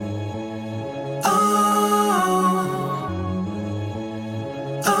Episode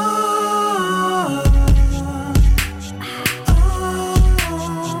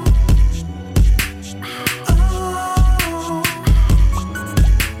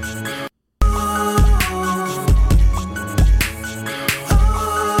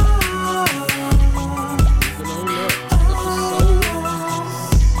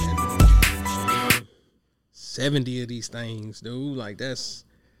 70 of these things, dude. Like that's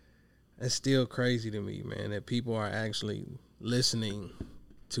still crazy to me, man, that people are actually listening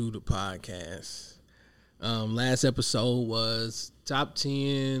to the podcast. Last episode was top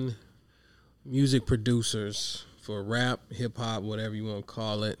 10 music producers for rap, hip hop, whatever you want to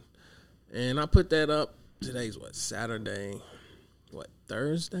call it. And I put that up. Today's Saturday?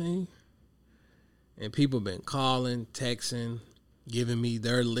 Thursday? And people been calling, texting, giving me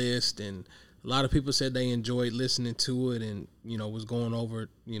their list, and a lot of people said they enjoyed listening to it and, was going over,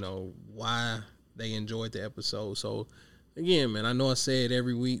 why they enjoyed the episode. So, again, man, I know I say it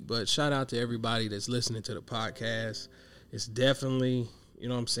every week, but shout out to everybody that's listening to the podcast. It's definitely,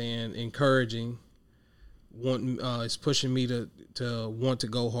 encouraging. It's pushing me to want to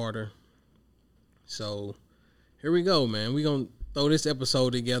go harder. So, here we go, man. We're going to throw this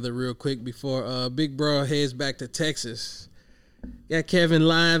episode together real quick before Big Bro heads back to Texas. Got Kevin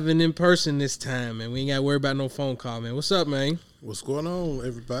live and in person this time, man. We ain't got to worry about no phone call, man. What's up, man? What's going on,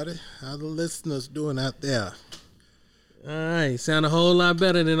 everybody? How the listeners doing out there? All right. Sound a whole lot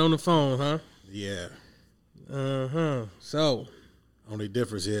better than on the phone, huh? Yeah. So. Only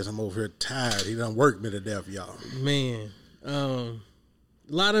difference is I'm over here tired. He done worked me to death, y'all. Man. A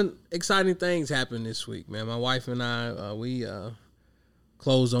lot of exciting things happened this week, man. My wife and I, we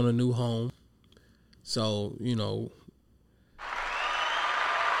closed on a new home. So,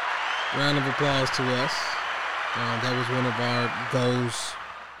 round of applause to us. That was one of our goals,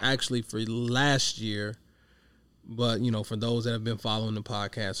 actually, for last year. But, for those that have been following the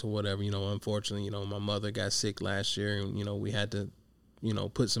podcast or whatever, unfortunately, my mother got sick last year. And, we had to,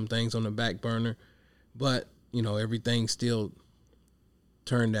 put some things on the back burner. But, everything still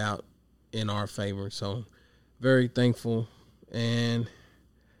turned out in our favor. So, very thankful. And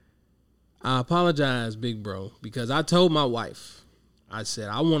I apologize, Big Bro, because I told my wife, I said,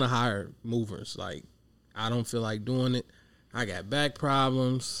 I want to hire movers. Like, I don't feel like doing it. I got back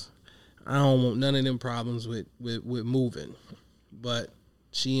problems. I don't want none of them problems with moving. But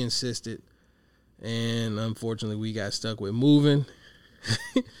she insisted, and unfortunately, we got stuck with moving.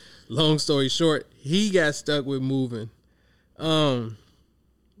 Long story short, he got stuck with moving.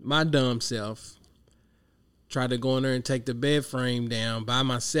 My dumb self tried to go in there and take the bed frame down by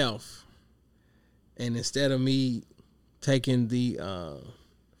myself. And instead of me taking the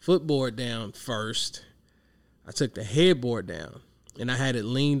footboard down first, I took the headboard down, and I had it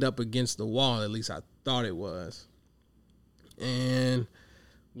leaned up against the wall. At least I thought it was. And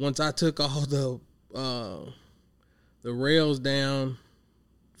once I took all the rails down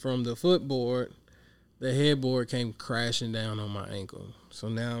from the footboard, the headboard came crashing down on my ankle. So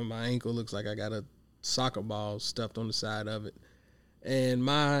now my ankle looks like I got a soccer ball stuffed on the side of it. And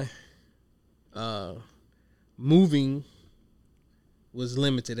my moving was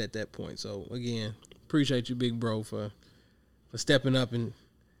limited at that point. So, again, appreciate you, Big Bro, for stepping up and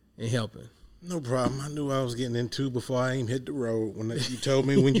helping. No problem. I knew I was getting into before I even hit the road. When you told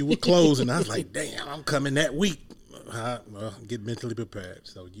me when you were closing, I was like, damn, I'm coming that week. Well, get mentally prepared.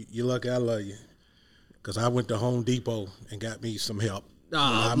 So, you're lucky I love you. Because I went to Home Depot and got me some help.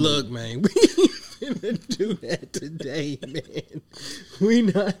 Oh, look, man, we ain't finna do that today, man. We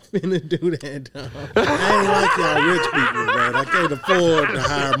not finna do that, dog. I ain't like y'all rich people, man. I can't afford to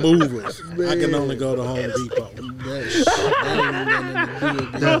hire movers. Man. I can only go to Home Depot. That ain't nothing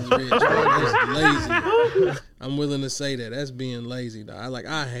to do with being rich, man. That's lazy. I'm willing to say that. That's being lazy, dog.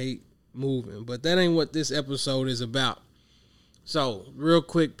 I hate moving, but that ain't what this episode is about. So, real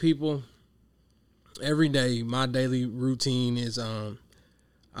quick, people. Every day, my daily routine is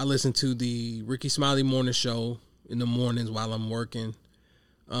I listen to the Ricky Smiley Morning Show in the mornings while I'm working.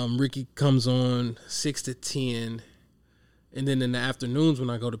 Ricky comes on 6 to 10. And then in the afternoons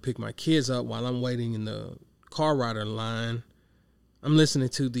when I go to pick my kids up while I'm waiting in the car rider line, I'm listening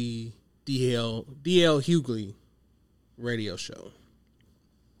to the DL Hughley radio show.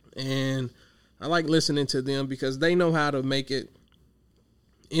 And I like listening to them because they know how to make it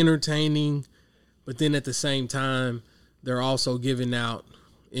entertaining, but then at the same time, they're also giving out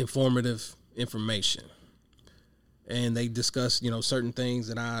informative information. And they discuss, certain things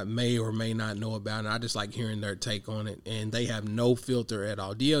that I may or may not know about. And I just like hearing their take on it. And they have no filter at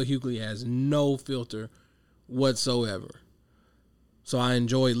all. DL Hughley has no filter whatsoever. So I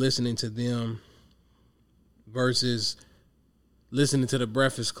enjoy listening to them. versus listening to the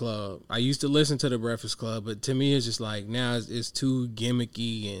Breakfast Club. I used to listen to the Breakfast Club, but to me, it's just like now it's too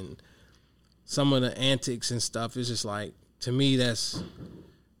gimmicky, and some of the antics and stuff is just like, to me, that's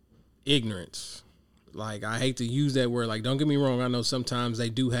ignorance. Like, I hate to use that word. Like, don't get me wrong. I know sometimes they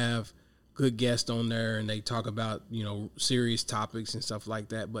do have good guests on there and they talk about, serious topics and stuff like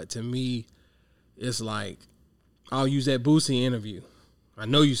that. But to me, it's like, I'll use that Boosie interview. I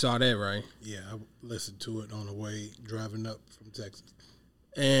know you saw that, right? Yeah, I listened to it on the way driving up from Texas.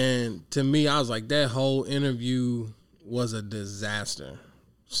 And to me, I was like, that whole interview was a disaster,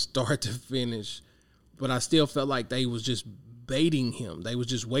 start to finish. But I still felt like they was just baiting him. They was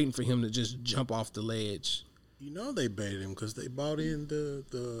just waiting for him to just jump off the ledge. They baited him because they bought in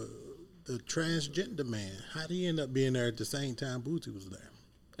the transgender man. How did he end up being there at the same time Boosie was there?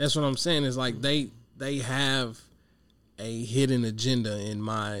 That's what I'm saying. It's like they have a hidden agenda, in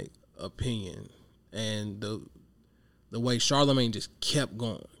my opinion. And the way Charlamagne just kept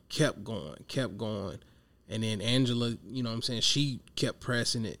going. And then Angela, she kept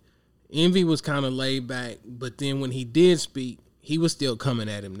pressing it. Envy was kind of laid back, but then when he did speak, he was still coming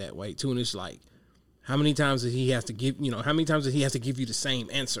at him that way too. And it's like, how many times does he have to give you the same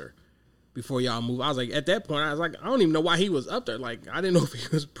answer before y'all move? I was like, at that point, I was like, I don't even know why he was up there. Like, I didn't know if he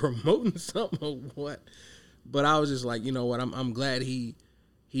was promoting something or what. But I was just like, you know what? I'm glad he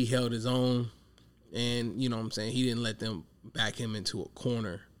held his own, and he didn't let them back him into a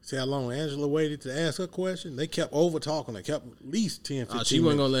corner. See how long Angela waited to ask her question? They kept over talking. They kept at least 10, 15 she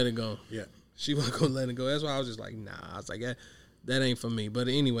wasn't gonna let it go. Yeah, she wasn't gonna let it go. That's why I was just like, nah. I was like, that ain't for me. But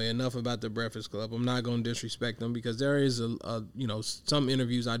anyway, enough about the Breakfast Club. I'm not gonna disrespect them because there is some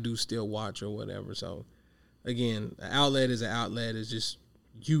interviews I do still watch or whatever. So again, an outlet is an outlet. It's just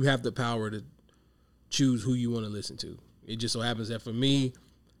you have the power to choose who you want to listen to. It just so happens that for me,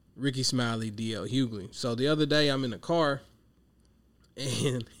 Ricky Smiley, DL Hughley. So the other day I'm in the car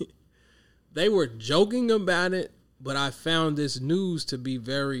and they were joking about it, but I found this news to be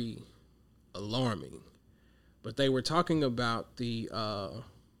very alarming. But they were talking about the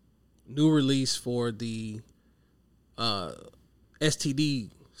new release for the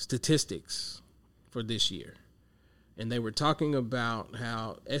STD statistics for this year. And they were talking about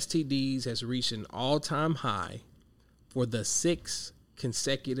how STDs has reached an all-time high for the 6th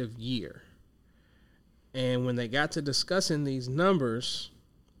consecutive year. And when they got to discussing these numbers,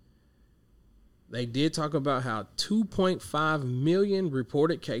 they did talk about how 2.5 million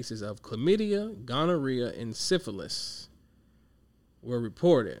reported cases of chlamydia, gonorrhea, and syphilis were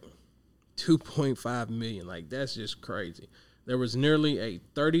reported. 2.5 million. Like, that's just crazy. There was nearly a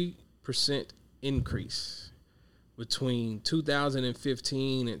 30% increase between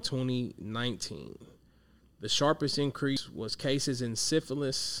 2015 and 2019. The sharpest increase was cases in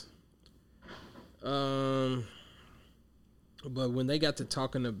syphilis. But when they got to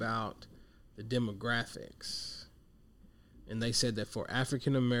talking about the demographics, and they said that for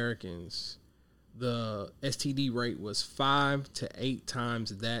African Americans, the STD rate was 5 to 8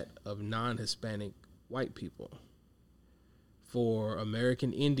 times that of non-Hispanic white people. For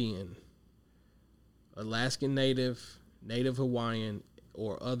American Indian, Alaskan Native, Native Hawaiian,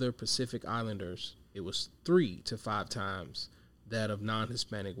 or other Pacific Islanders, it was 3 to 5 times that of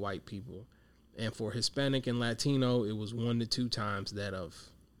non-Hispanic white people. And for Hispanic and Latino, it was 1 to 2 times that of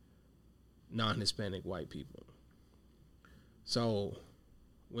non-Hispanic white people. So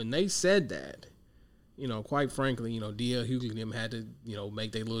when they said that, quite frankly, D.L. Hughley and them had to,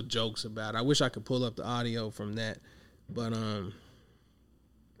 make their little jokes about it. I wish I could pull up the audio from that, but I'm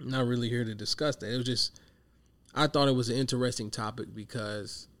not really here to discuss that. It was just, I thought it was an interesting topic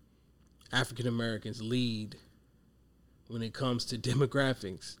because African Americans lead when it comes to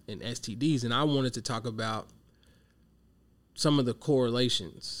demographics and STDs, and I wanted to talk about some of the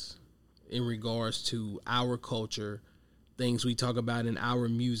correlations in regards to our culture, things we talk about in our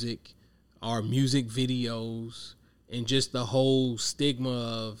music videos, and just the whole stigma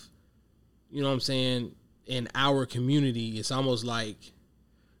of, in our community. It's almost like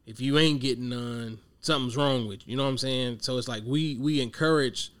if you ain't getting none, something's wrong with you. You know what I'm saying? So it's like we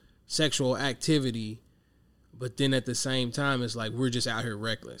encourage sexual activity, but then at the same time, it's like we're just out here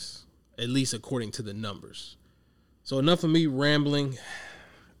reckless, at least according to the numbers. So enough of me rambling.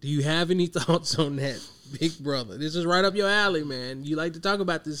 Do you have any thoughts on that, big brother? This is right up your alley, man. You like to talk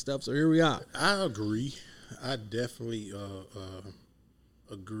about this stuff, so here we are. I agree. I definitely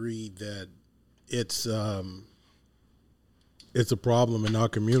agree that it's a problem in our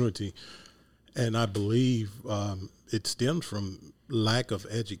community, and I believe it stems from lack of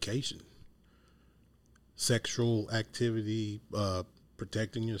education. Sexual activity,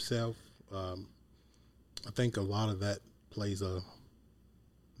 protecting yourself, I think a lot of that plays a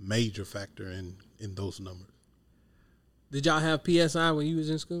major factor in those numbers. Did y'all have PSI when you was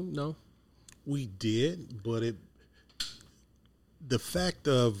in school? No? We did, but the fact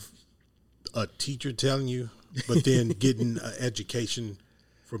of a teacher telling you, but then getting an education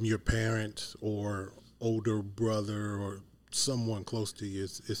from your parents or older brother or someone close to you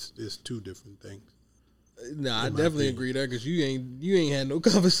is two different things. No, I definitely agree there because you ain't had no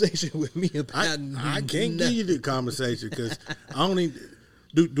conversation with me about. I can't give you the conversation because I only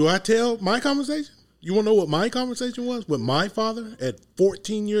do I tell my conversation. You want to know what my conversation was with my father at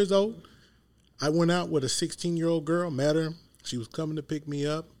 14 years old? I went out with a 16-year-old girl, met her. She was coming to pick me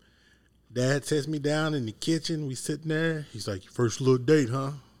up. Dad sets me down in the kitchen. We sitting there. He's like, "Your first little date,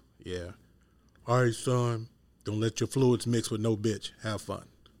 huh?" "Yeah." "All right, son. Don't let your fluids mix with no bitch. Have fun."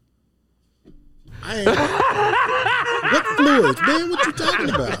 What fluids, man? What you talking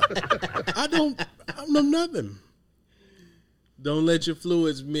about? I don't know nothing. Don't let your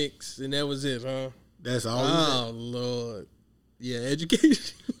fluids mix, and that was it, huh? That's all. Oh Lord, yeah,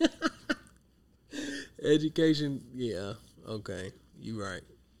 education, education. Yeah, okay, you right.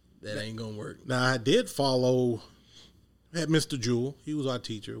 That ain't gonna work. Now I did follow. Had Mr. Jewell. He was our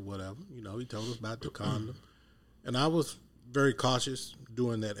teacher, whatever. You know, he told us about the condom, and I was very cautious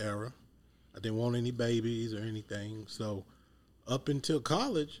during that era. I didn't want any babies or anything. So up until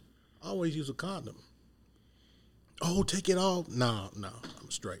college, I always use a condom. "Oh, take it off." No, I'm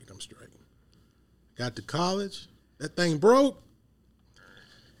straight. Got to college, that thing broke.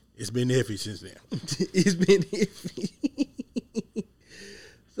 It's been iffy since then. It's been iffy.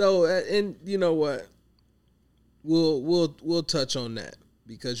 So, and you know what? We'll touch on that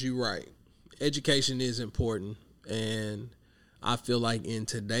because you're right. Education is important, and I feel like in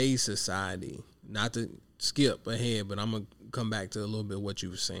today's society, not to skip ahead, but I'm gonna come back to a little bit what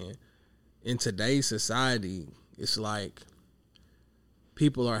you were saying. In today's society, it's like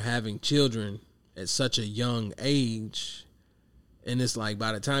people are having children at such a young age, and it's like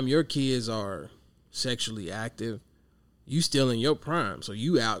by the time your kids are sexually active, you still in your prime. So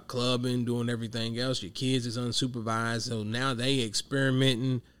you out clubbing, doing everything else. Your kids is unsupervised, so now they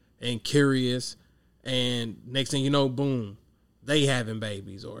experimenting and curious, and next thing you know, boom, they having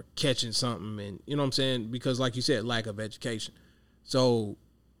babies or catching something, and you know what I'm saying? Because like you said, lack of education. So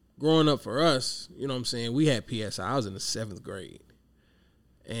growing up for us, you know what I'm saying, we had PSI. I was in the 7th grade,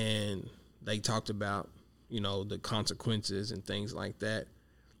 and they talked about, you know, the consequences and things like that.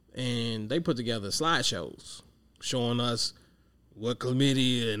 And they put together slideshows showing us what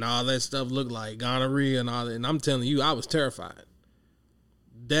chlamydia and all that stuff looked like, gonorrhea and all that. And I'm telling you, I was terrified.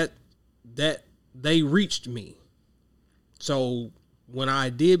 That they reached me. So when I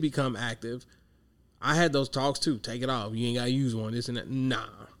did become active, I had those talks too. Take it off. You ain't got to use one, this and that. Nah,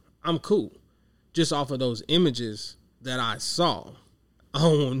 I'm cool. Just off of those images that I saw. I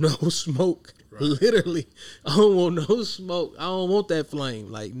don't want no smoke. Right. Literally, I don't want no smoke. I don't want that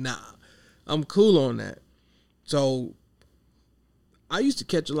flame. Like, nah, I'm cool on that. So I used to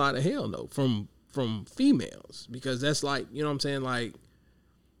catch a lot of hell though from females, because that's like, you know what I'm saying? Like,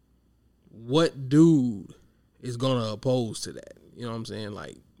 what dude is gonna oppose to that? You know what I'm saying?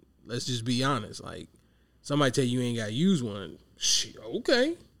 Like, let's just be honest. Like, somebody tell you ain't gotta use one. Shit,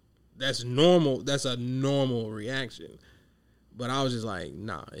 okay. That's normal. That's a normal reaction. But I was just like,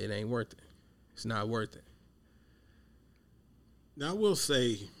 nah, it ain't worth it. It's not worth it. Now, I will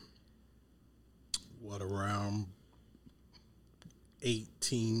say, around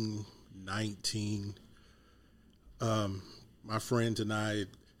 18, 19, my friends and I,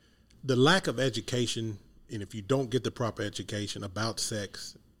 the lack of education, and if you don't get the proper education about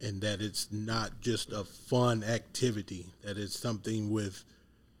sex, and that it's not just a fun activity, that it's something with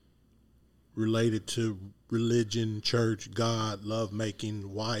related to religion, church, God,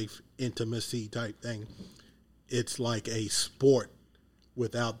 lovemaking, wife, intimacy type thing. It's like a sport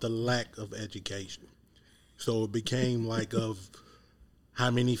without the lack of education. So it became like of how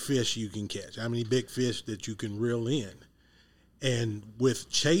many fish you can catch, how many big fish that you can reel in. And with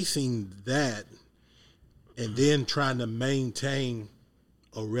chasing that and then trying to maintain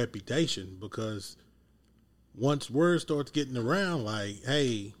a reputation, because once word starts getting around like,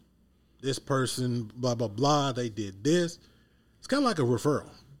 hey, this person, blah, blah, blah, they did this. It's kind of like a referral.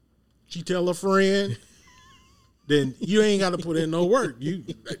 She tell a friend, then you ain't got to put in no work.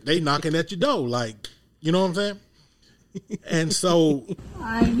 They knocking at your door, like, you know what I'm saying? And so,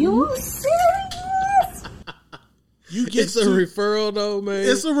 are you serious? You get it's a referral though, man.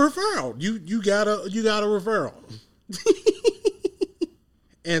 It's a referral. You got a referral.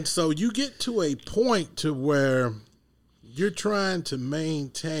 And so you get to a point to where you're trying to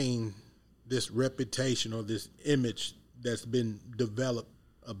maintain this reputation or this image that's been developed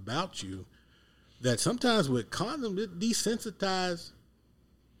about you that sometimes with condoms it desensitize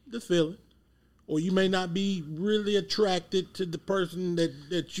the feeling, or you may not be really attracted to the person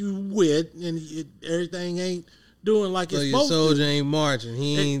that you with, and everything ain't doing like it's supposed to. So your soldier ain't marching,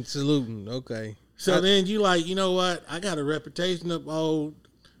 he ain't saluting. Okay. So then you like, you know what? I got a reputation of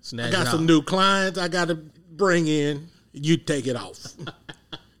Snatch I got some new clients I got to bring in. You take it off.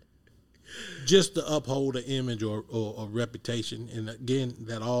 Just to uphold an image or reputation. And again,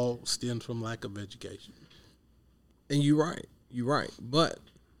 that all stems from lack of education. And you're right. But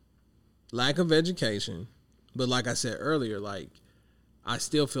lack of education, but like I said earlier, like I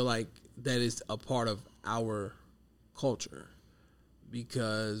still feel like that is a part of our culture.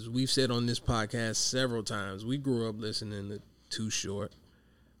 Because we've said on this podcast several times, we grew up listening to Too Short.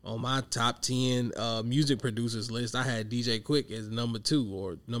 On my top 10 music producers list, I had DJ Quick as number 2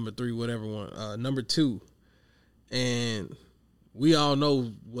 or number 3, whatever one. Number 2. And we all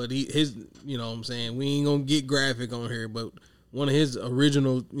know what his, you know what I'm saying? We ain't going to get graphic on here, but one of his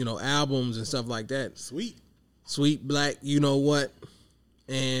original, albums and stuff like that. Sweet Black, you know what?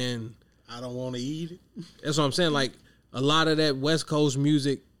 And I don't want to eat it. That's what I'm saying. Like, a lot of that West Coast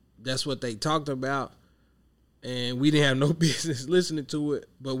music, that's what they talked about. And we didn't have no business listening to it,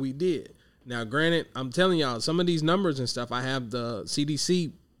 but we did. Now, granted, I'm telling y'all, some of these numbers and stuff, I have the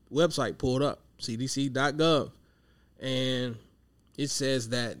CDC website pulled up, cdc.gov. And it says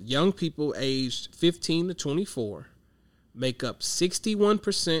that young people aged 15 to 24 make up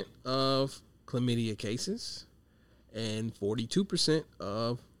 61% of chlamydia cases and 42%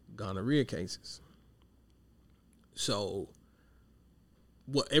 of gonorrhea cases. So,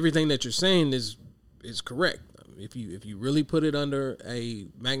 everything that you're saying is correct. If you really put it under a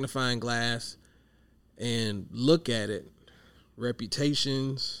magnifying glass and look at it,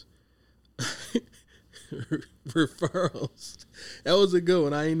 reputations, referrals. That was a good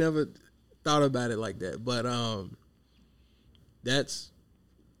one. I ain't never thought about it like that, but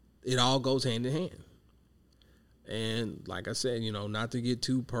it all goes hand in hand. And like I said, not to get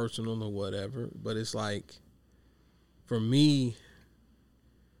too personal or whatever, but it's like, for me,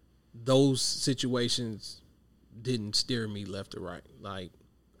 those situations didn't steer me left or right. Like,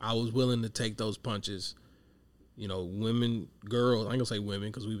 I was willing to take those punches. Women, girls, I ain't gonna say women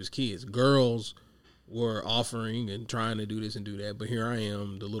because we was kids. Girls were offering and trying to do this and do that, but here I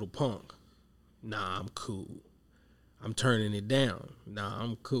am, the little punk. Nah, I'm cool. I'm turning it down. Nah,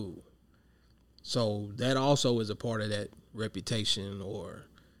 I'm cool. So that also is a part of that reputation or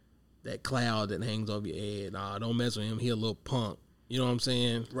that cloud that hangs over your head. Nah, don't mess with him. He a little punk. You know what I'm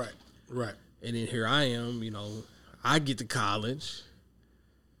saying? Right. And then here I am, I get to college.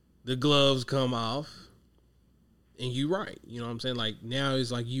 The gloves come off. And you right. You know what I'm saying? Like, now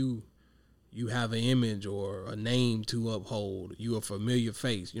it's like you have an image or a name to uphold. You a familiar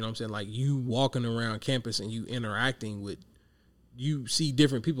face. You know what I'm saying? Like, you walking around campus and you interacting with, you see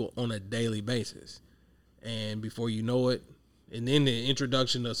different people on a daily basis. And before you know it, and then the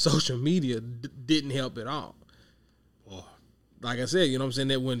introduction of social media didn't help at all. Like I said, you know what I'm saying,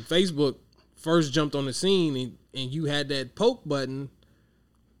 that when Facebook first jumped on the scene and you had that poke button,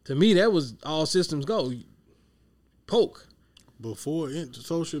 to me, that was all systems go. Poke. Before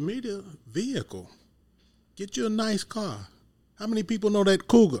social media, vehicle. Get you a nice car. How many people know that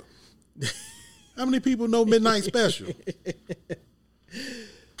Cougar? How many people know Midnight Special?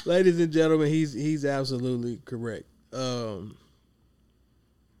 Ladies and gentlemen, he's absolutely correct.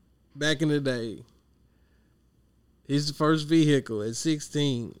 Back in the day, his first vehicle at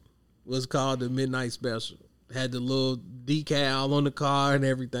 16 was called the Midnight Special. Had the little decal on the car and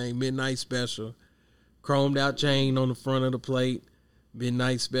everything, Midnight Special. Chromed out chain on the front of the plate,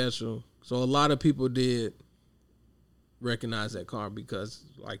 Midnight Special. So a lot of people did recognize that car because,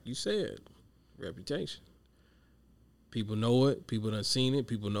 like you said, reputation. People know it. People done seen it.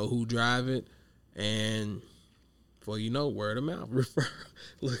 People know who drive it. And before you know, word of mouth. Referral.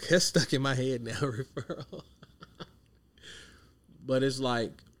 Look, that's stuck in my head now, referral. But it's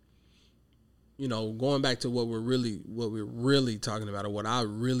like, going back to what we're really talking about, or what I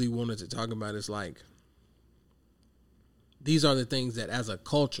really wanted to talk about, is like, these are the things that as a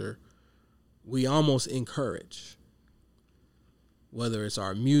culture, we almost encourage. Whether it's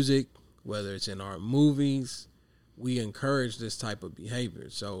our music, whether it's in our movies, we encourage this type of behavior.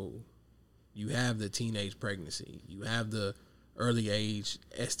 So you have the teenage pregnancy, you have the early age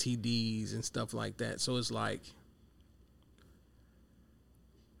STDs and stuff like that. So it's like,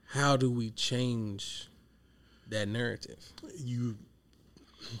 how do we change that narrative? You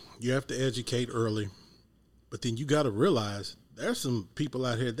have to educate early, but then you got to realize there's some people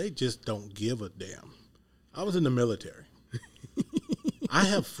out here, they just don't give a damn. I was in the military. I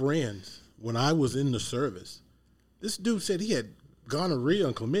have friends, when I was in the service, this dude said he had gonorrhea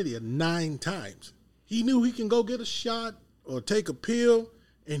and chlamydia 9 times. He knew he can go get a shot or take a pill,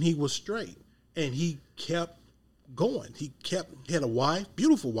 and he was straight. And he kept going. He had a wife,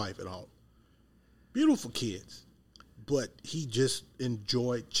 beautiful wife at home, beautiful kids. But he just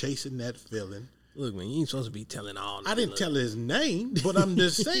enjoyed chasing that feeling. Look, man, you ain't supposed to be telling all that. I didn't tell his name, but I'm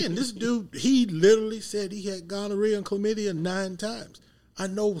just saying, this dude, he literally said he had gonorrhea and chlamydia 9 times. I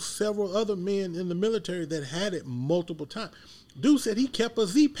know several other men in the military that had it multiple times. Dude said he kept a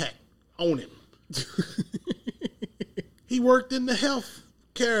Z-Pack on him. He worked in the health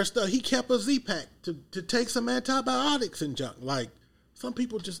care stuff. He kept a Z-Pack to take some antibiotics and junk. Like, some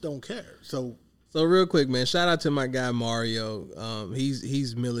people just don't care. So real quick, man, shout out to my guy Mario.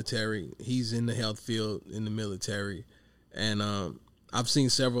 He's military. He's in the health field in the military. And I've seen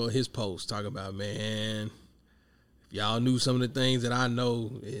several of his posts talking about, man, if y'all knew some of the things that I know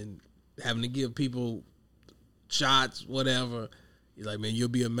and having to give people shots, whatever, he's like, man, you'll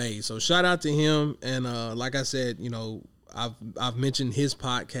be amazed. So shout out to him. And like I said, you know, I've mentioned his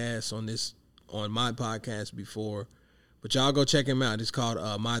podcast on my podcast before. But y'all go check him out. It's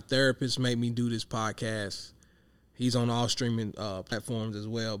called My Therapist Made Me Do This Podcast. He's on all streaming platforms as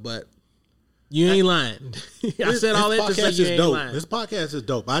well. But you ain't lying. I said all that to say you ain't lying. This podcast is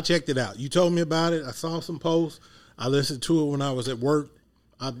dope. I checked it out. You told me about it. I saw some posts. I listened to it when I was at work.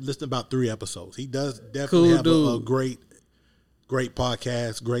 I listened to about 3 episodes. He does definitely have a great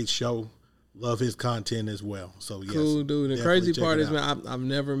podcast, great show. Love his content as well. So yes, cool dude. The crazy part is, man, I've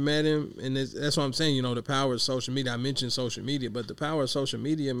never met him, and that's what I'm saying. You know, the power of social media. I mentioned social media, but the power of social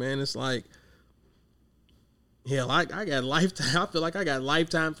media, man, it's like, hell, I got lifetime. I feel like I got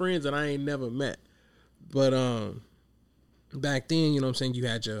lifetime friends that I ain't never met. But back then, you know what I'm saying, you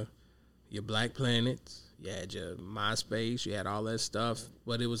had your Black Planets, you had your MySpace, you had all that stuff,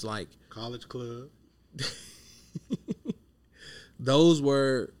 but it was like College Club. Those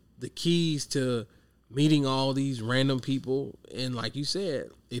were the keys to meeting all these random people. And like you said,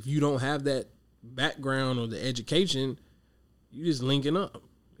 if you don't have that background or the education, you just linking up.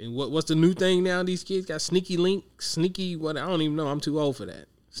 And what's the new thing now? These kids got sneaky link, what? I don't even know. I'm too old for that.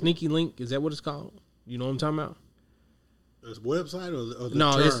 Sneaky link, is that what it's called? You know what I'm talking about? This website or the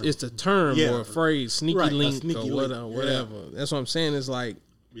no, term? It's the term or a phrase, sneaky link or whatever. Yeah. That's what I'm saying. It's like,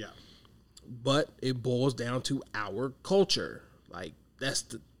 yeah. But it boils down to our culture. Like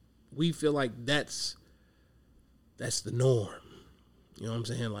we feel like that's the norm. You know what I'm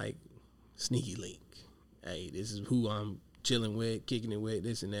saying? Like, sneaky link. Hey, this is who I'm chilling with, kicking it with,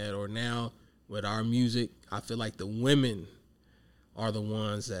 this and that. Or now with our music, I feel like the women are the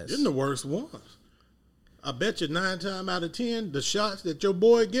ones that's... They're the worst ones. I bet you 9 times out of 10, the shots that your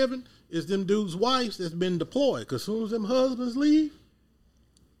boy giving is them dudes' wives that's been deployed. Because as soon as them husbands leave,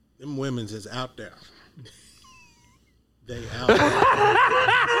 them women's is out there. They out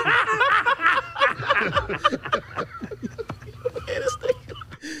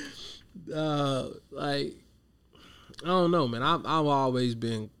like, I don't know, man. I've always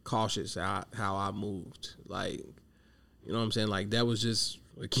been cautious how I moved. Like, you know what I'm saying? Like, that was just,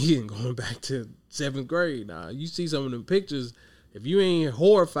 again, going back to 7th grade. Now, you see some of them pictures, if you ain't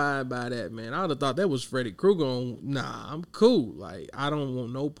horrified by that, man, I would have thought that was Freddy Krueger. Nah, I'm cool. Like, I don't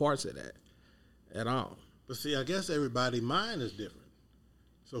want no parts of that at all. But see, I guess everybody's mind is different.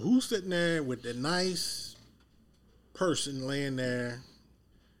 So who's sitting there with the nice person laying there,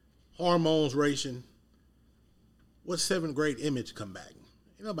 hormones racing? What 7th grade image come back?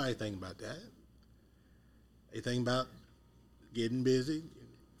 Ain't nobody thinking about that. They think about getting busy,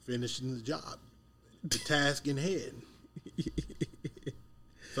 finishing the job, the task in hand.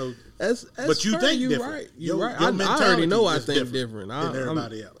 So that's but you fair. think You're different. right. You're right. Your I already know I is think different. Than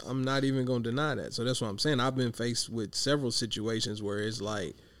everybody else. I'm not even going to deny that. So that's what I'm saying. I've been faced with several situations where it's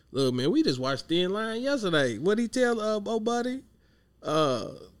like, look, man, we just watched Thin Line yesterday. What'd he tell old buddy?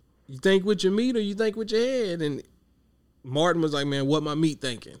 You think with your meat or you think with your head? And Martin was like, man, what my meat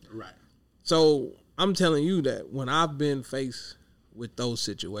thinking? Right. So I'm telling you that when I've been faced with those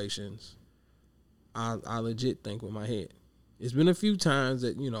situations, I legit think with my head. It's been a few times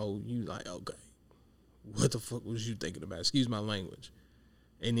that, you know, you like, okay, what the fuck was you thinking about? Excuse my language.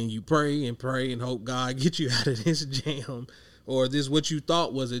 And then you pray and hope God get you out of this jam or this what you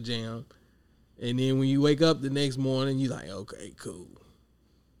thought was a jam. And then when you wake up the next morning, you like, okay, cool.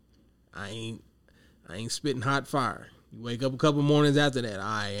 I ain't spitting hot fire. You wake up a couple mornings after that,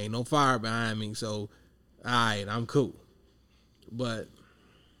 ain't no fire behind me, so all right, I'm cool. But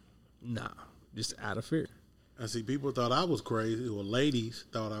nah, just out of fear. I see people thought I was crazy, or ladies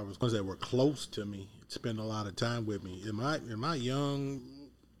thought I was, ones that were close to me, spend a lot of time with me. In my young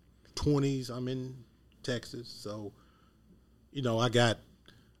 20s, I'm in Texas, so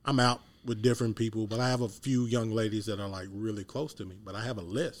I'm out with different people, but I have a few young ladies that are like really close to me. But I have a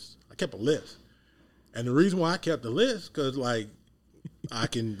list. I kept a list, and the reason why I kept the list because like I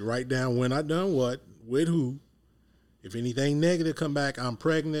can write down when I done what with who. If anything negative come back, I'm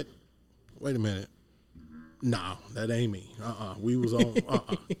pregnant. Wait a minute. No, that ain't me. We was on.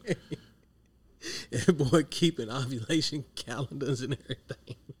 That boy keeping ovulation calendars and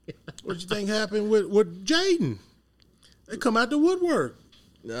everything. What you think happened with Jaden? They come out the woodwork.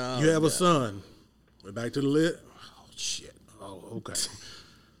 No, you have a son. We're back to the list. Oh shit. Oh, okay.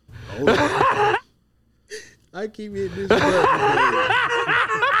 I keep hitting this button.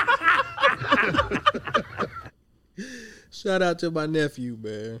 Shout out to my nephew,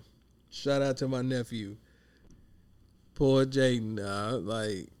 man. Shout out to my nephew. Poor Jaden,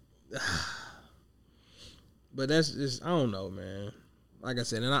 like, but that's just, I don't know, man. Like I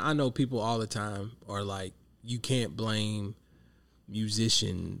said, and I know people all the time are like, you can't blame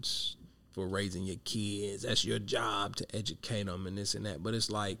musicians for raising your kids. That's your job to educate them and this and that. But it's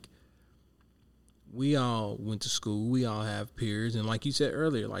like, we all went to school. We all have peers. And like you said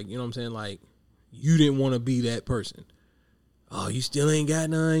earlier, like, you know what I'm saying? Like, you didn't want to be that person. Oh, you still ain't got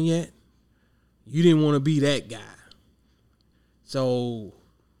none yet? You didn't want to be that guy. So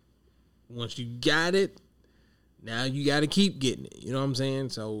once you got it, now you got to keep getting it. You know what I'm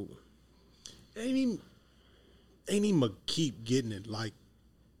saying? So ain't even a keep getting it. Like,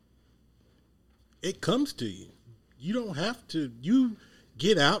 it comes to you. You don't have to. You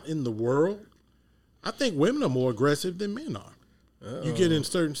get out in the world. I think women are more aggressive than men are. Uh-oh. You get in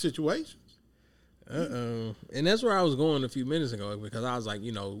certain situations. And that's where I was going a few minutes ago, because I was like,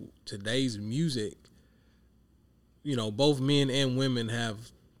 you know, today's music, you know, both men and women have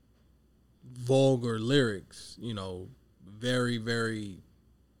vulgar lyrics, you know, very, very,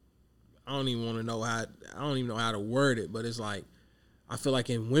 I don't even know how to word it, but it's like, I feel like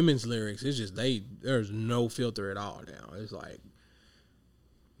in women's lyrics, it's just, there's no filter at all now. It's like,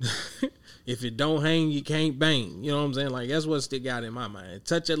 if it don't hang, you can't bang. You know what I'm saying? Like, that's what stick out in my mind.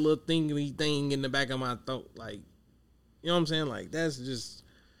 Touch that little thingy thing in the back of my throat. Like, you know what I'm saying? Like, that's just,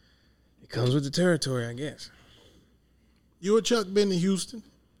 it comes with the territory, I guess. You and Chuck been to Houston?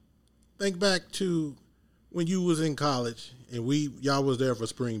 Think back to when you was in college and y'all was there for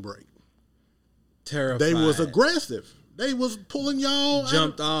spring break. Terrified. They was aggressive. They was pulling y'all.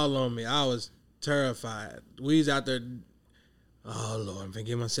 Jumped all on me. I was terrified. We was out there. Oh, Lord, I'm going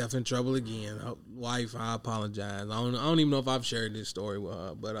to get myself in trouble again. Wife, I apologize. I don't even know if I've shared this story with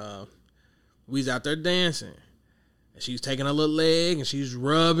her, but we was out there dancing. And she was taking her little leg, and she was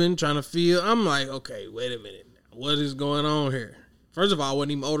rubbing, trying to feel. I'm like, okay, wait a minute. What is going on here? First of all, I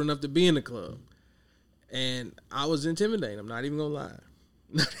wasn't even old enough to be in the club. And I was intimidated. I'm not even going to lie.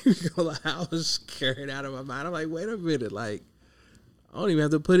 Not even going to lie. I was scared out of my mind. I'm like, wait a minute. Like, I don't even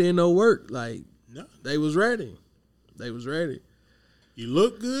have to put in no work. Like, no. They was ready. They was ready. You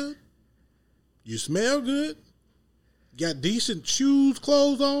look good. You smell good. Got decent shoes,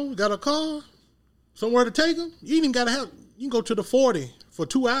 clothes on. Got a car. Somewhere to take them. You ain't even got to have. You can go to the 40 for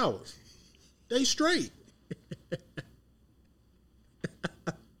 2 hours. They straight.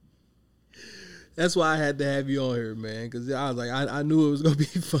 That's why I had to have you on here, man. Because I was like, I knew it was gonna be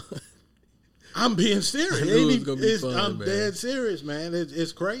fun. I'm being serious. I knew it was gonna be fun, I'm man. dead serious, man.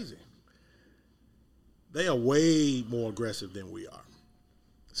 It's crazy. They are way more aggressive than we are.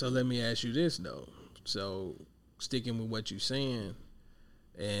 So let me ask you this, though. So sticking with what you're saying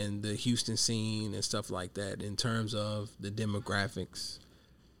and the Houston scene and stuff like that, in terms of the demographics,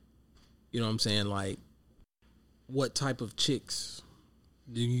 you know what I'm saying? Like, what type of chicks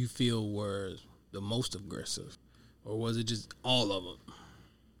do you feel were the most aggressive? Or was it just all of them?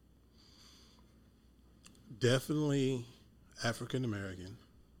 Definitely African American.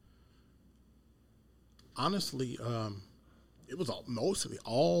 Honestly, it was mostly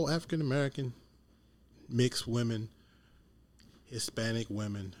all African American, mixed women, Hispanic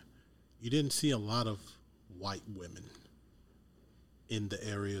women. You didn't see a lot of white women in the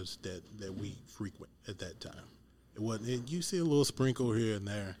areas that we frequent at that time. It wasn't. You see a little sprinkle here and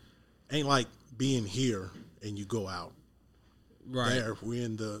there. Ain't like being here and you go out. Right. There, we're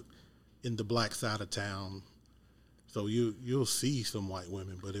in the black side of town, so you'll see some white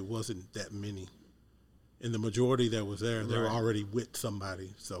women, but it wasn't that many. And the majority that was there, they were already with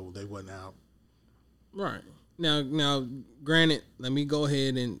somebody, so they wasn't out. Right. Now, granted, let me go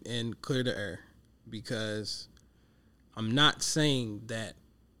ahead and clear the air, because I'm not saying that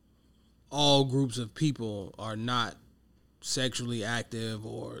all groups of people are not sexually active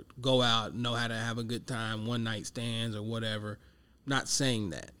or go out, know how to have a good time, one night stands or whatever. Not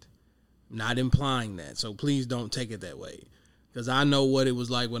saying that. Not implying that. So please don't take it that way. Because I know what it was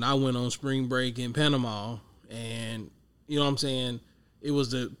like when I went on spring break in Panama, and you know what I'm saying? It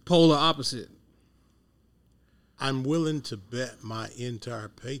was the polar opposite. I'm willing to bet my entire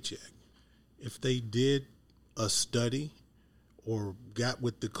paycheck if they did a study or got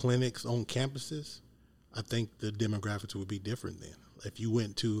with the clinics on campuses, I think the demographics would be different then. If you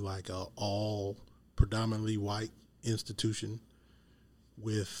went to like a all predominantly white institution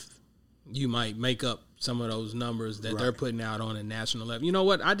with... You might make up some of those numbers that Right. they're putting out on a national level. You know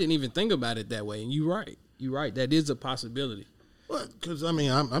what? I didn't even think about it that way. And you're right. You're right. That is a possibility. Well, because, I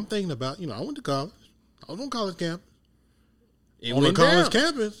mean, I'm thinking about, I went to college. I was on college campus. It On the went college down.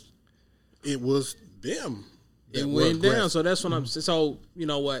 campus, it was them. It that went were down. aggressive. So that's what I'm saying. So, you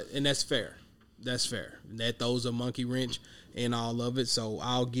know what? And that's fair. That's fair. That throws a monkey wrench in all of it. So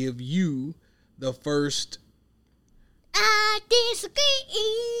I'll give you the first. I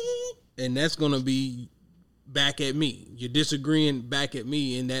disagree. And that's going to be back at me. You're disagreeing back at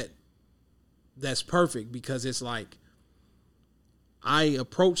me, and that's perfect because it's like I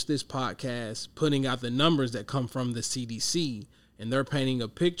approach this podcast putting out the numbers that come from the CDC, and they're painting a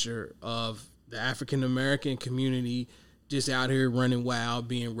picture of the African American community just out here running wild,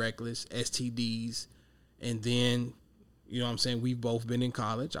 being reckless, STDs, and then, you know what I'm saying, we've both been in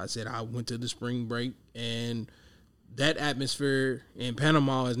college. I said I went to the spring break, and that atmosphere in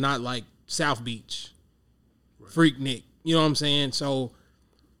Panama is not like South Beach, Freaknik. You know what I'm saying? So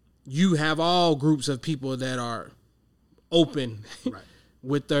you have all groups of people that are open Right.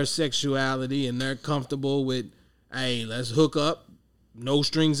 with their sexuality, and they're comfortable with, hey, let's hook up, no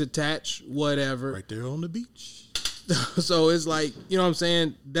strings attached, whatever. Right there on the beach. So it's like, you know what I'm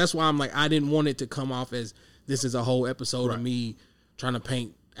saying? That's why I'm like, I didn't want it to come off as this is a whole episode of Right. me trying to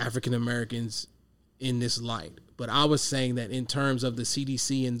paint African Americans in this light. But I was saying that in terms of the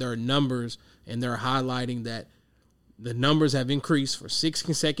CDC and their numbers, and they're highlighting that the numbers have increased for 6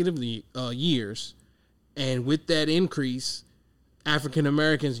 consecutive years. And with that increase, African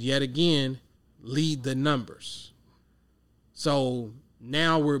Americans yet again lead the numbers. So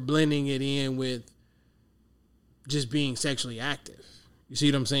now we're blending it in with just being sexually active. You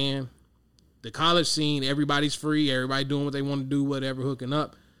see what I'm saying? The college scene, everybody's free, everybody doing what they want to do, whatever, hooking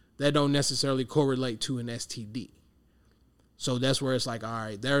up. That don't necessarily correlate to an STD. So that's where it's like, all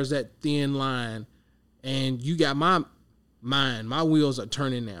right, there's that thin line. And you got my mind, my wheels are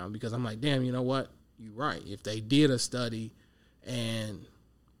turning now because I'm like, damn, you know what? You're right. If they did a study and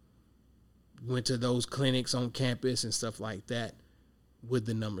went to those clinics on campus and stuff like that, would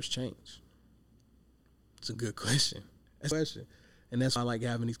the numbers change? It's a good question. That's a question. And that's why I like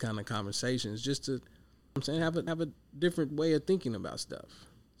having these kind of conversations, just to, I'm saying, have a different way of thinking about stuff.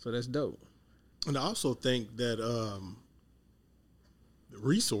 So that's dope. And I also think that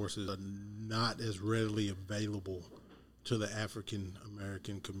resources are not as readily available to the African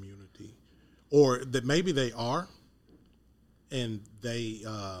American community, or that maybe they are, and they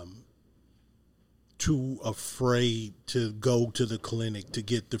too afraid to go to the clinic to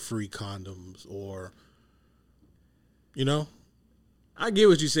get the free condoms, or I get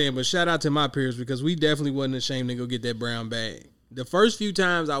what you're saying, but shout out to my peers because we definitely wasn't ashamed to go get that brown bag. The first few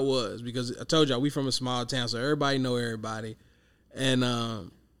times I was, because I told y'all we from a small town, so everybody know everybody.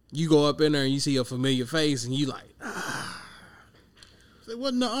 And you go up in there and you see a familiar face and you like, it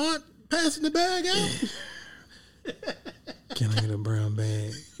wasn't the aunt passing the bag out. can I get a brown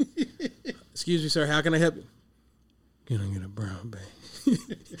bag? Excuse me, sir, how can I help you? Can I get a brown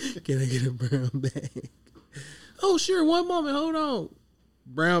bag? Can I get a brown bag? Oh, sure, one moment, hold on.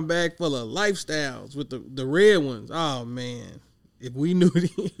 Brown bag full of Lifestyles with the red ones. Oh, man. If we knew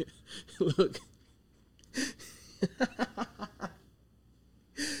it, look.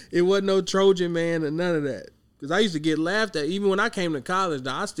 It wasn't no Trojan man or none of that. Because I used to get laughed at. Even when I came to college,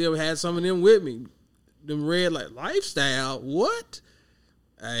 I still had some of them with me. Them red, like, Lifestyle? What?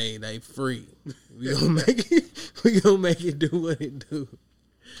 Hey, they free. We gonna make it do what it do.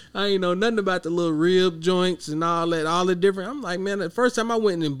 I ain't know nothing about the little rib joints and all that, all the different. I'm like, man, the first time I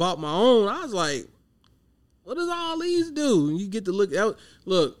went and bought my own, I was like, what does all these do? And you get to look out.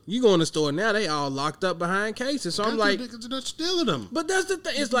 Look, you go in the store now, they all locked up behind cases. So I'm like, they're stealing them. but that's the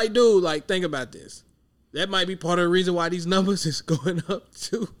thing. It's like, dude, like, think about this. That might be part of the reason why these numbers is going up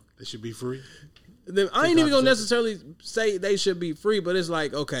too. They should be free. I ain't even gonna necessarily say they should be free, but it's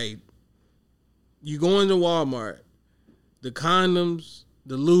like, okay, you go into Walmart, the condoms,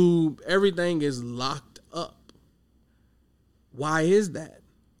 the lube, everything is locked up. Why is that?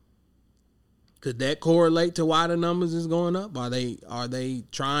 Could that correlate to why the numbers is going up? Are they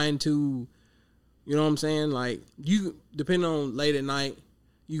trying to, you know what I'm saying? Like, you, depending on late at night,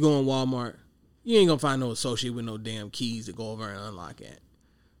 you go in Walmart, you ain't gonna find no associate with no damn keys to go over and unlock it.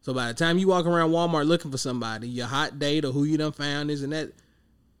 So by the time you walk around Walmart looking for somebody, your hot date or who you done found is and that,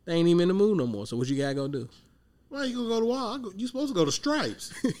 they ain't even in the mood no more. So what you gotta go do? Well, you gonna go to Walmart? You supposed to go to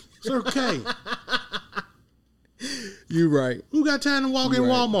Stripes, Circle K. You right. Who got time to walk in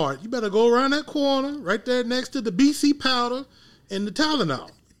Walmart? You better go around that corner right there next to the BC powder and the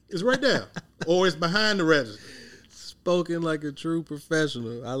Tylenol. It's right there, or it's behind the register. Spoken like a true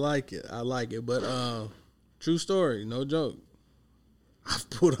professional. I like it. But true story, no joke. I've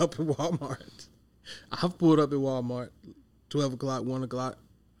pulled up in Walmart. 12 o'clock, 1 o'clock.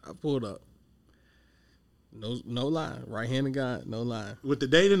 I pulled up. No lie. Right hand of God, no lie. With the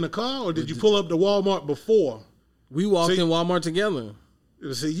date in the car, or did you pull up to Walmart before? We walked in Walmart together.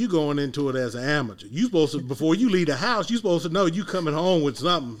 See, you going into it as an amateur. You supposed to, before you leave the house, you supposed to know you coming home with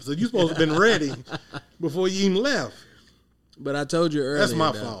something. So you supposed to have been ready before you even left. But I told you earlier. That's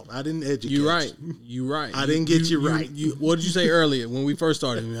my fault. I didn't educate you. You right. I didn't get you right. What did you say earlier when we first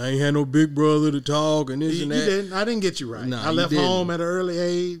started? I ain't had no big brother to talk and this and that. You didn't. I didn't get you right. No, I left home at an early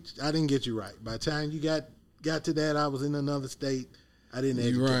age. I didn't get you right. By the time you got to that, I was in another state. I didn't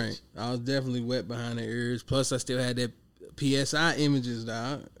educate. You're right. I was definitely wet behind the ears. Plus, I still had that PSI images,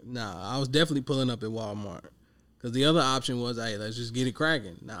 dog. Nah, I was definitely pulling up at Walmart. Because the other option was, hey, let's just get it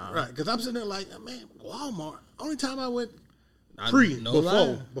cracking. Nah. Right, because I'm sitting there like, man, Walmart. Only time I went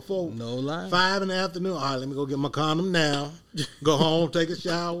before no lie. 5 in the afternoon. All right, let me go get my condom now. Go home, take a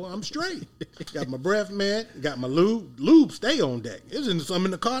shower. I'm straight. Got my breath mint. Got my lube. Lube stay on deck. There's some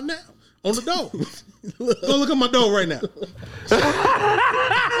in the car now. On the door. Go look at my door right now.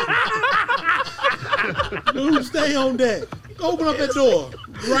 Lube stay on deck. Go open up that door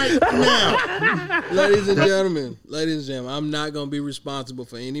right now. Ladies and gentlemen, I'm not going to be responsible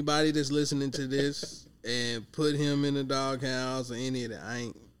for anybody that's listening to this and put him in the doghouse or any of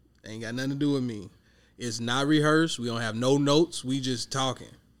that. Ain't got nothing to do with me. It's not rehearsed. We don't have no notes. We just talking.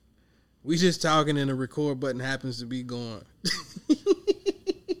 And the record button happens to be going.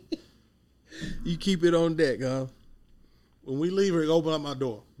 You keep it on deck, huh? When we leave here, open up my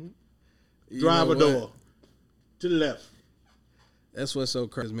door. Driver door. To the left. That's what's so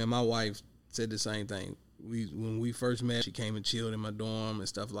crazy, man. My wife said the same thing. When we first met, she came and chilled in my dorm and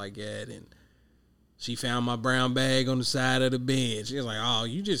stuff like that, and she found my brown bag on the side of the bed. She was like, "Oh,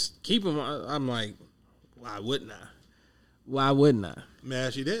 you just keep them." I'm like, "Why wouldn't I?"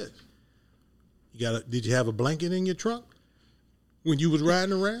 Man, she did. Did you have a blanket in your trunk when you was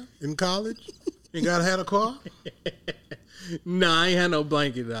riding around in college? You had a car? Nah, I ain't had no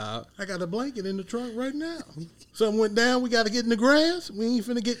blanket, dog. I got a blanket in the trunk right now. Something went down. We got to get in the grass. We ain't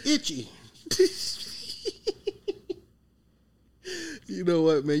finna get itchy. You know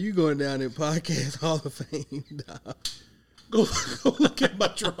what, man? You going down in Podcast Hall of Fame, dog. Go look at my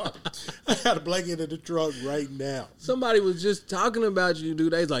trunk. I got a blanket in the trunk right now. Somebody was just talking about you,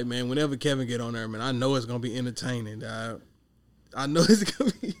 dude. They was like, man, whenever Kevin get on there, man, I know it's going to be entertaining, dog. I know it's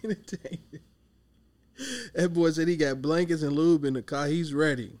going to be entertaining. That boy said he got blankets and lube in the car. He's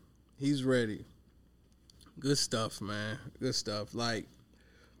ready. Good stuff, man. Good stuff. Like,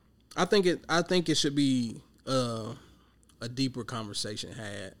 I think it should be a deeper conversation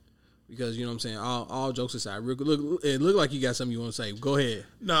had, because you know what I'm saying. All jokes aside, Rick, it looked like you got something you want to say. Go ahead.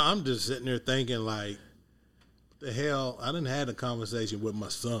 No, I'm just sitting there thinking like, the hell. I done had a conversation with my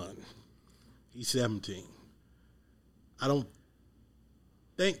son. He's 17. I don't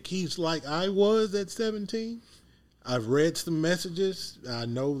think he's like I was at 17. I've read some messages. I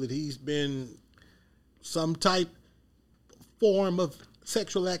know that he's been some type form of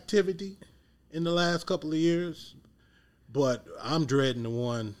sexual activity in the last couple of years, but I'm dreading the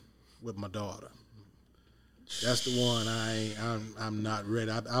one with my daughter. That's the one I'm not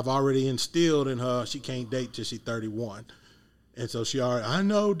ready. I've already instilled in her she can't date till she's 31, and so she already. I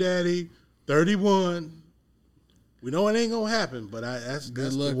know, Daddy, 31. We know it ain't gonna happen, but that's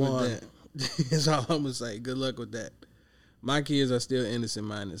luck the one. with that. That's all I'm gonna say. Good luck with that. My kids are still innocent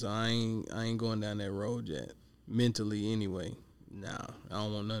minded, so I ain't going down that road yet. Mentally, anyway. Nah, I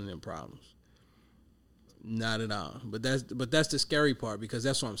don't want none of them problems. Not at all. But that's the scary part, because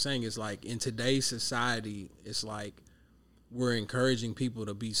that's what I'm saying. It's like in today's society, it's like we're encouraging people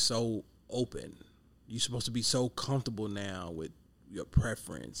to be so open. You're supposed to be so comfortable now with your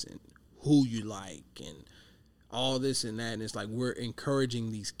preference and who you like and all this and that, and it's like we're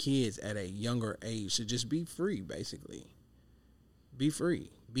encouraging these kids at a younger age to just be free, basically. Be free.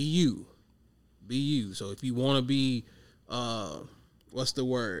 Be you. Be you. So if you want to be, what's the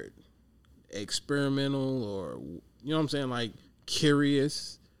word? experimental or, you know what I'm saying, like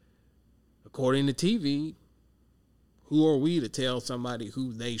curious. According to TV, who are we to tell somebody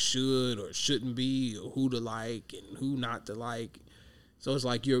who they should or shouldn't be, or who to like and who not to like? So it's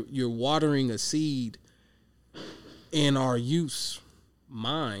like you're watering a seed in our youth's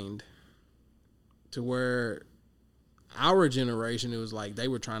mind to where our generation, it was like they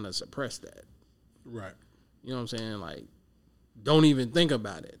were trying to suppress that. Right. You know what I'm saying? Like, don't even think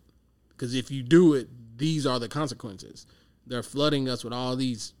about it. Because if you do it, these are the consequences. They're flooding us with all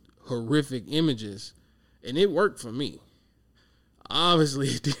these horrific images. And it worked for me. Obviously,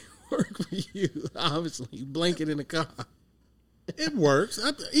 it didn't work for you. Obviously, you blanket in the car. It works.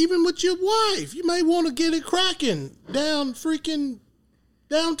 Even with your wife, you may want to get it cracking down freaking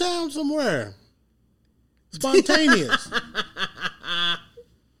downtown somewhere. Spontaneous.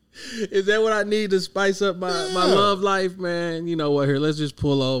 Is that what I need to spice up my love life, man? You know what? Here, let's just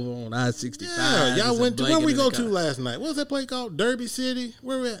pull over on I-65. Yeah, y'all went to, where we go to last night? What was that place called? Derby City?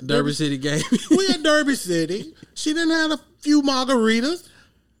 Where we at? Derby City game. We at Derby City. She done had a few margaritas.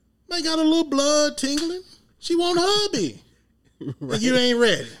 May got a little blood tingling. She want hubby. Right. You ain't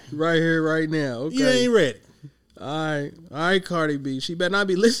ready. Right here, right now. Okay. You ain't ready. All right, Cardi B. She better not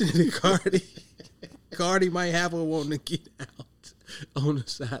be listening to Cardi. Cardi might have her wanting to get out on the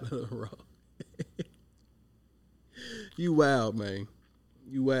side of the road. You wild, man.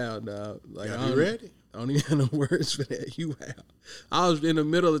 You wild, dog. Like, you ready? I don't even have no words for that. You wild. I was in the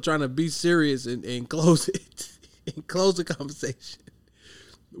middle of trying to be serious and close it and close the conversation.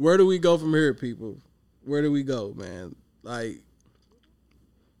 Where do we go from here, people? Where do we go, man? Like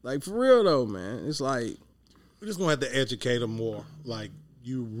for real though, man. It's like we're just gonna have to educate them more. Like,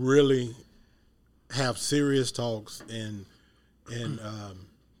 you really have serious talks, and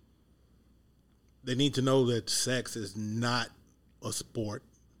they need to know that sex is not a sport.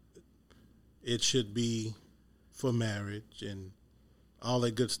 It should be for marriage and all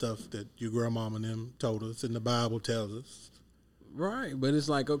that good stuff that your grandmama and them told us and the Bible tells us. Right, but it's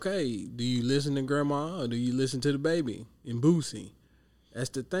like, okay, do you listen to grandma or do you listen to the baby in Boosie? That's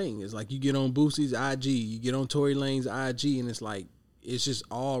the thing. It's like you get on Boosie's IG, you get on Tory Lane's IG, and it's like it's just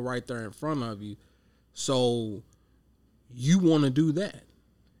all right there in front of you. So you want to do that.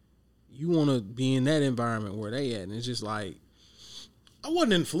 You want to be in that environment where they at. And it's just like, I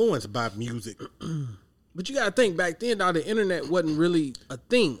wasn't influenced by music. But you got to think, back then, the internet wasn't really a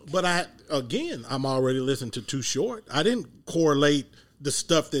thing. But I'm already listening to Too Short. I didn't correlate the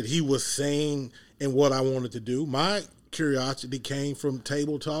stuff that he was saying and what I wanted to do. My curiosity came from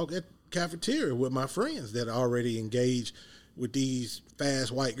table talk at cafeteria with my friends that already engaged with these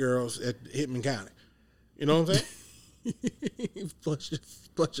fast white girls at Hitman County. You know what I'm saying? plus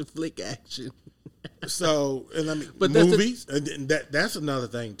your flick action. So, and I mean, but movies, and that's another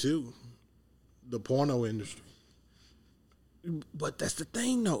thing too. The porno industry. But that's the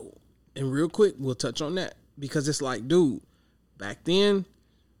thing, though. And real quick, we'll touch on that. Because it's like, dude, back then,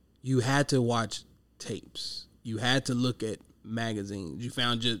 you had to watch tapes. You had to look at magazines. You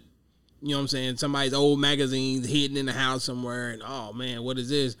found just, you know what I'm saying, somebody's old magazines hidden in the house somewhere. And, oh, man, what is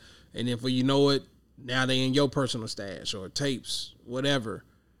this? And then for you know it, now they in your personal stash or tapes, whatever.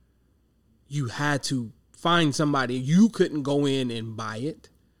 You had to find somebody. You couldn't go in and buy it.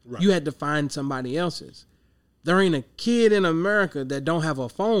 Right. You had to find somebody else's. There ain't a kid in America that don't have a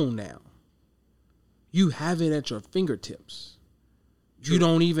phone now. You have it at your fingertips. True. You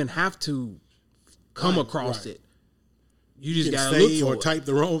don't even have to come across it. You just gotta look for or it. Type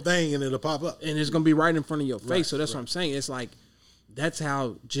the wrong thing and it'll pop up. And it's gonna be right in front of your face. So that's what I'm saying. It's like, that's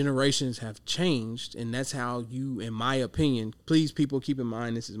how generations have changed, and that's how you, in my opinion, please people keep in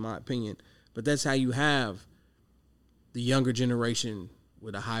mind this is my opinion, but that's how you have the younger generation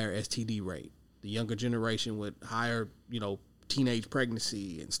with a higher STD rate, the younger generation with higher, teenage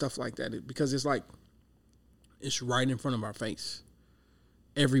pregnancy and stuff like that. Because it's like, it's right in front of our face.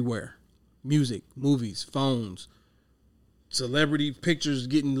 Everywhere. Music, movies, phones, celebrity pictures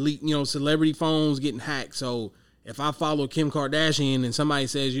getting leaked, celebrity phones getting hacked. So if I follow Kim Kardashian and somebody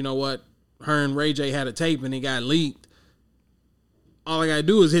says, you know what, her and Ray J had a tape and it got leaked, all I got to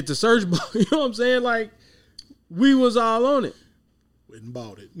do is hit the search bar. You know what I'm saying? Like, we was all on it. Went and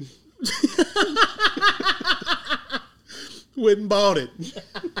bought it. Went and bought it.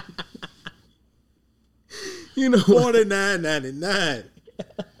 $49.99.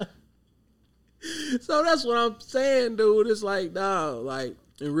 So that's what I'm saying, dude. It's like, dog, like,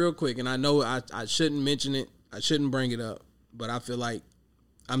 and real quick, and I know I shouldn't mention it. I shouldn't bring it up, but I feel like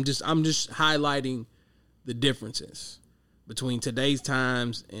I'm just highlighting the differences between today's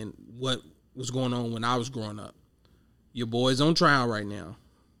times and what was going on when I was growing up. Your boy's on trial right now.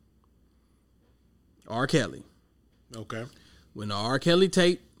 R. Kelly. Okay. When the R. Kelly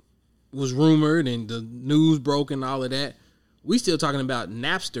tape was rumored and the news broke and all of that, we still talking about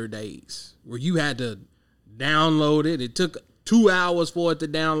Napster days where you had to download it. It took 2 hours for it to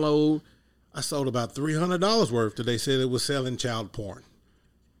download. I sold about $300 worth that they said it was selling child porn.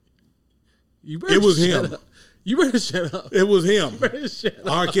 It was him. Up. You better shut up. It was him. You better shut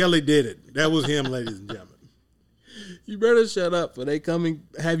up. R. Kelly did it. That was him, ladies and gentlemen. You better shut up, or they come and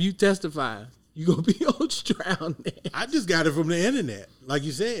have you testify. You gonna be on trial now. I just got it from the internet, like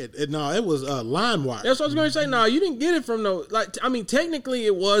you said. No, it was LimeWire. That's what I was gonna say. No, you didn't get it from technically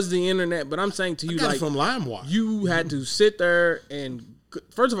it was the internet, but I'm saying to you, I got like it from LimeWire. You had to sit there and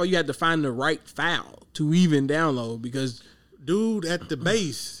first of all, you had to find the right file to even download because dude at the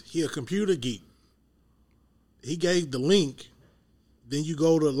base, he a computer geek. He gave the link. Then you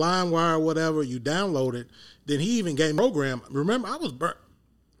go to LimeWire or whatever, you download it. Then he even gave me a program. Remember, I was burning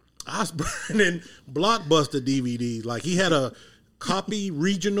Blockbuster DVDs. Like he had a copy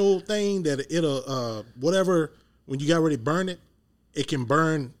regional thing that it'll whatever, when you got ready to burn it, it can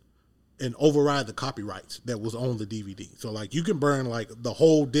burn and override the copyrights that was on the DVD. So like you can burn like the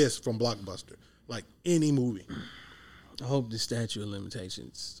whole disc from Blockbuster, like any movie. I hope the statute of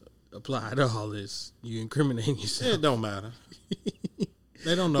limitations apply to all this. You incriminating yourself. It don't matter.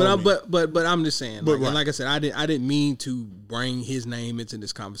 They don't know. But I'm just saying. But like I said, I didn't mean to bring his name into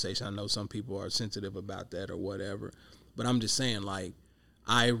this conversation. I know some people are sensitive about that or whatever. But I'm just saying, like,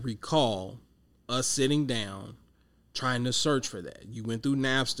 I recall us sitting down trying to search for that. You went through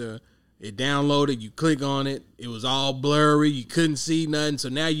Napster, it downloaded, you click on it, it was all blurry, you couldn't see nothing. So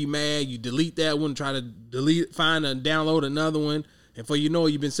now you mad, you delete that one, try to find and download another one, and for you know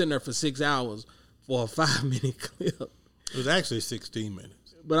you've been sitting there for 6 hours for a 5-minute clip. It was actually 16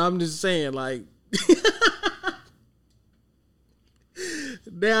 minutes. But I'm just saying, like,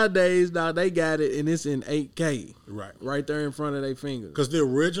 nowadays, now they got it and it's in 8K. Right there in front of their fingers. Because the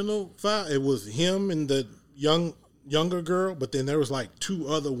original file, it was him and the younger girl, but then there was like 2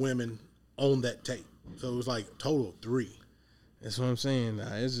 other women on that tape. So it was like total 3. That's what I'm saying.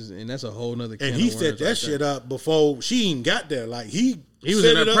 And that's a whole nother. And he set that shit up before she even got there. Like he was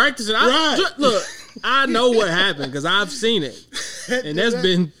in there practicing. Look, I know what happened because I've seen it, and that's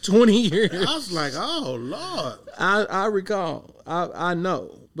been 20 years. I was like, oh Lord. I recall. I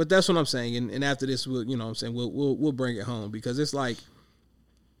know, but that's what I'm saying. And after this, we'll bring it home because it's like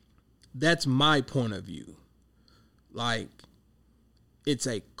that's my point of view. Like it's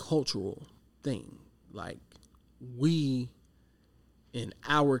a cultural thing. Like we. In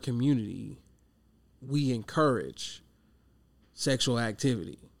our community, we encourage sexual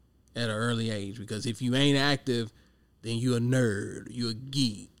activity at an early age because if you ain't active, then you a nerd, you a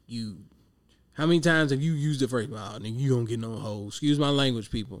geek. How many times have you used the phrase, "Wow, nigga, you don't get no hoe"? Excuse my language,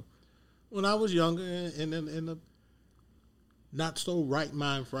 people. When I was younger and in a not so right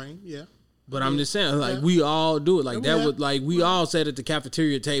mind frame, yeah. But I'm just saying, like, we all do it. Like, that would, like, we all sat at the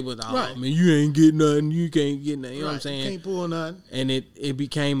cafeteria table, right. Man, you ain't getting nothing, you can't get nothing, you know what I'm saying? You can't pull nothing. And it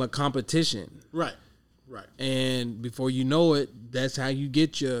became a competition. Right. And before you know it, that's how you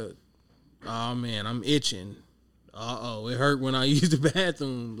get your, oh, man, I'm itching. Uh-oh, it hurt when I used the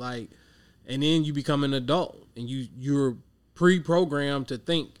bathroom. Like, and then you become an adult, and you're pre-programmed to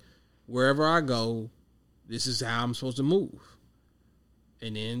think, wherever I go, this is how I'm supposed to move.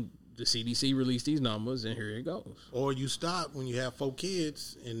 And then the CDC released these numbers, and here it goes. Or you stop when you have 4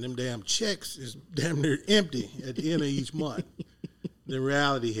 kids, and them damn checks is damn near empty at the end of each month. The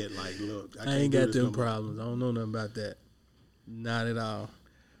reality hit, like, look, I ain't got them problems. I don't know nothing about that. Not at all.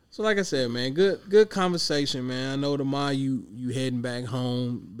 So, like I said, man, good conversation, man. I know tomorrow you heading back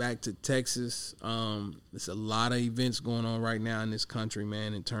home, back to Texas. There's a lot of events going on right now in this country,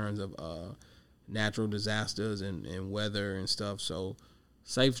 man, in terms of natural disasters and weather and stuff. So,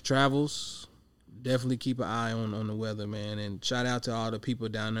 safe travels. Definitely keep an eye on the weather, man. And shout out to all the people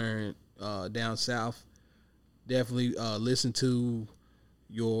down there, down south. Definitely listen to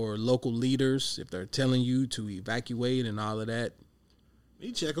your local leaders if they're telling you to evacuate and all of that.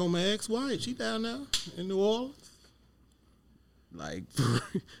 Me check on my ex-wife. She down there in New Orleans. Like,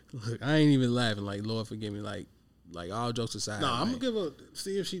 look, I ain't even laughing. Like, Lord forgive me. Like all jokes aside. No, I'm gonna give her,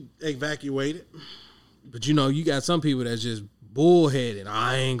 see if she evacuated. But you got some people that's just bullheaded.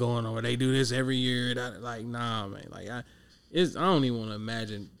 I ain't going over. They do this every year. Like, nah, man. Like, I don't even want to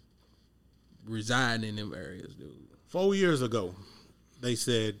imagine residing in them areas, dude. 4 years ago, they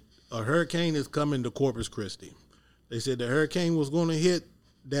said a hurricane is coming to Corpus Christi. They said the hurricane was going to hit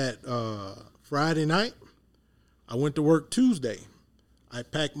that Friday night. I went to work Tuesday. I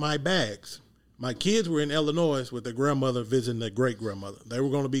packed my bags. My kids were in Illinois with their grandmother visiting their great-grandmother. They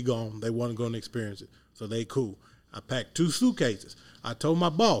were going to be gone. They wasn't going to experience it. So they cool. I packed 2 suitcases. I told my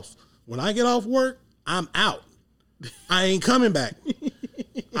boss, when I get off work, I'm out. I ain't coming back.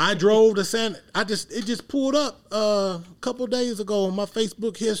 I drove to it just pulled up a couple days ago on my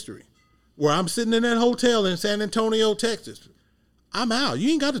Facebook history where I'm sitting in that hotel in San Antonio, Texas. I'm out.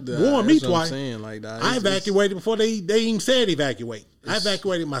 You ain't got to warn me twice. Saying, like, I evacuated before they even said evacuate. I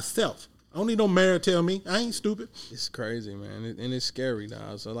evacuated myself. I don't need no mayor to tell me. I ain't stupid. It's crazy, man. And it's scary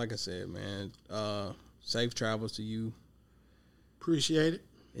now. So like I said, man, safe travels to you. Appreciate it.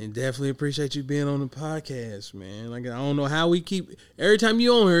 And definitely appreciate you being on the podcast, man. Like, I don't know how we keep... Every time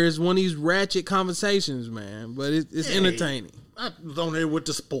you on here, it's one of these ratchet conversations, man. But it's entertaining. I was on there with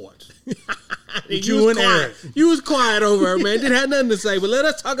the sports. You and Eric. You was quiet over her, man. Didn't have nothing to say. But let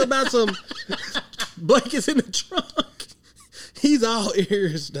us talk about some blankets in the trunk. He's all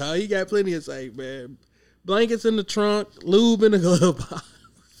ears, dog. He got plenty to say, man. Blankets in the trunk, lube in the glove box.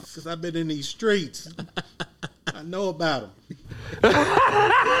 Because I've been in these streets. I know about them.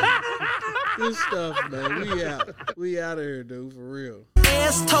 Good stuff, man. We out of here, dude, for real.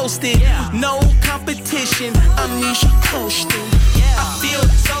 Ass toasted, no competition. Unleash coasting. I feel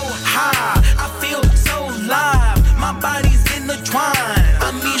so high. I feel